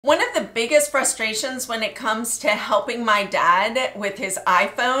One of the biggest frustrations when it comes to helping my dad with his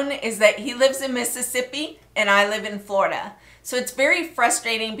iPhone is that he lives in Mississippi and I live in Florida. So it's very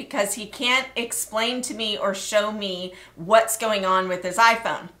frustrating because he can't explain to me or show me what's going on with his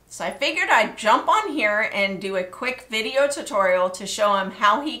iPhone. So I figured I'd jump on here and do a quick video tutorial to show him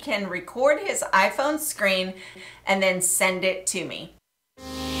how he can record his iPhone screen and then send it to me.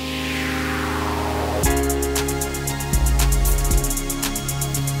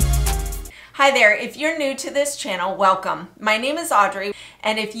 Hi there, if you're new to this channel, welcome. My name is Audrey,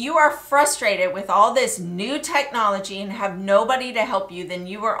 and if you are frustrated with all this new technology and have nobody to help you, then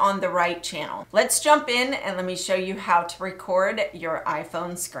you are on the right channel. Let's jump in and let me show you how to record your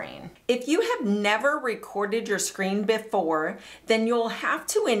iPhone screen. If you have never recorded your screen before, then you'll have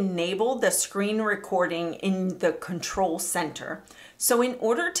to enable the screen recording in the control center. So in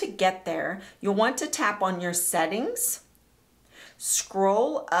order to get there, you'll want to tap on your settings,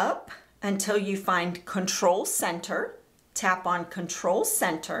 scroll up until you find Control Center. Tap on Control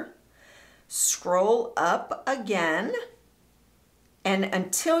Center, scroll up again, and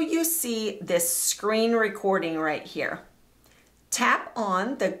until you see this screen recording right here. Tap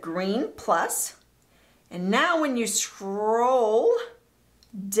on the green plus, and now when you scroll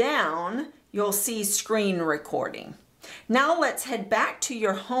down, you'll see screen recording. Now let's head back to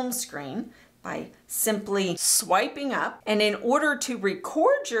your home screen by simply swiping up. And in order to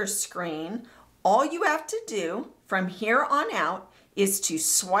record your screen, all you have to do from here on out is to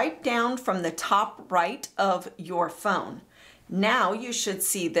swipe down from the top right of your phone. Now you should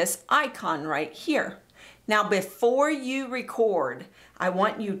see this icon right here. Now before you record, I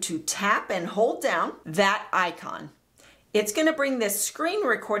want you to tap and hold down that icon. It's going to bring this screen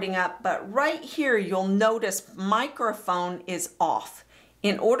recording up, but right here you'll notice microphone is off.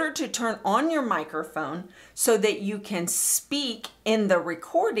 In order to turn on your microphone so that you can speak in the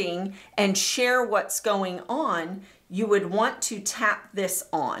recording and share what's going on, you would want to tap this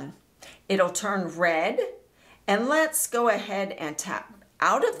on. It'll turn red, and let's go ahead and tap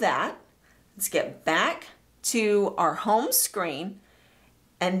out of that. Let's get back to our home screen,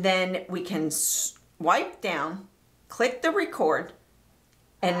 and then we can swipe down, click the record,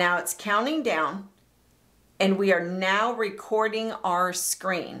 and now it's counting down. And we are now recording our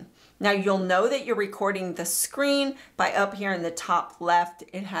screen. Now you'll know that you're recording the screen by up here in the top left.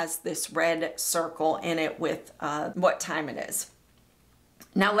 It has this red circle in it with what time it is.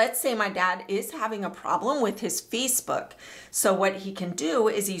 Now let's say my dad is having a problem with his Facebook. So what he can do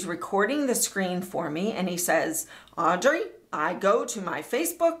is he's recording the screen for me and he says, Audrey, I go to my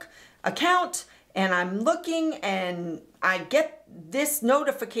Facebook account and I'm looking and I get this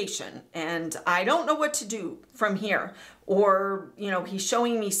notification and I don't know what to do from here. Or, you know, he's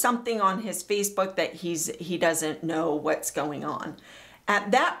showing me something on his Facebook that he doesn't know what's going on.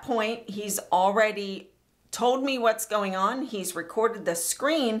 At that point, he's already told me what's going on. He's recorded the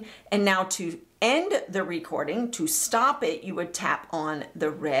screen, and now to end the recording, to stop it, you would tap on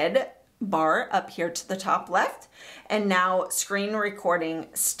the red bar up here to the top left, and now screen recording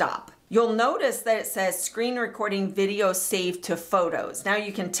stop. You'll notice that it says screen recording video saved to photos. Now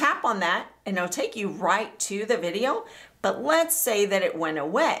you can tap on that and it'll take you right to the video, but let's say that it went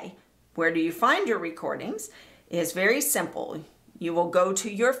away. Where do you find your recordings? It is very simple. You will go to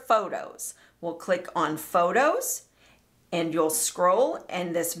your photos. We'll click on photos and you'll scroll,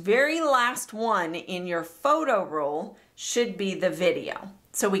 and this very last one in your photo roll should be the video.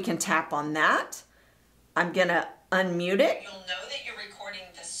 So we can tap on that. I'm gonna unmute it. You'll know that you're recording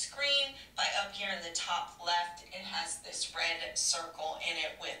the screen by up here in the top left. It has this red circle in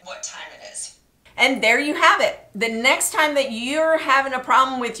it with what time it is. And there you have it. The next time that you're having a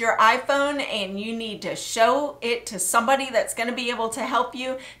problem with your iPhone and you need to show it to somebody that's going to be able to help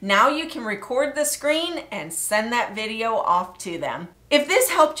you, now you can record the screen and send that video off to them. If this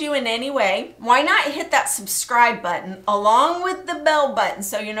helped you in any way, why not hit that subscribe button along with the bell button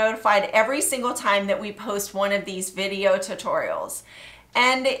so you're notified every single time that we post one of these video tutorials.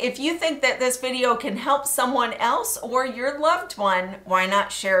 And if you think that this video can help someone else or your loved one, why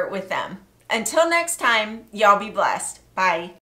not share it with them? Until next time, y'all be blessed. Bye.